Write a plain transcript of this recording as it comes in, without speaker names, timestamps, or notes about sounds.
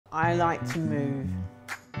I like to move.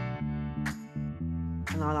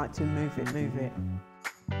 And I like to move it.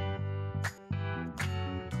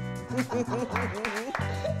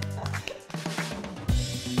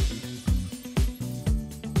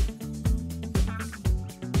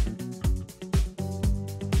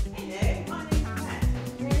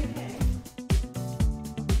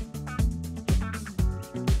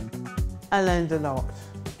 I learned a lot.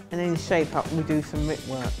 And in Shape Up we do some RIT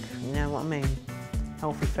work, you know what I mean?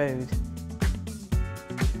 Healthy food.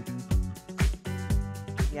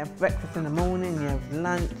 You have breakfast in the morning, you have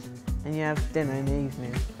lunch, and you have dinner in the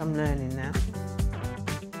evening. I'm learning now.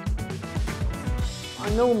 I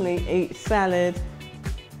normally eat salad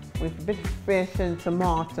with a bit of fish and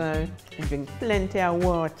tomato and drink plenty of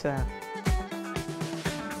water.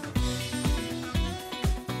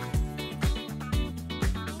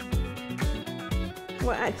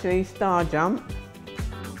 Well, actually, star jump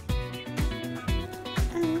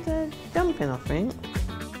and jumping, I think.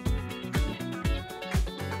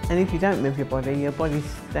 And if you don't move your body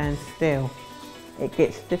stands still. It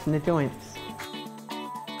gets stiff in the joints.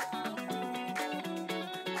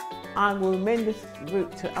 I will recommend this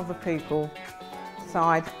route to other people.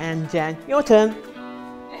 Side and Jan, your turn.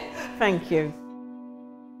 Thank you.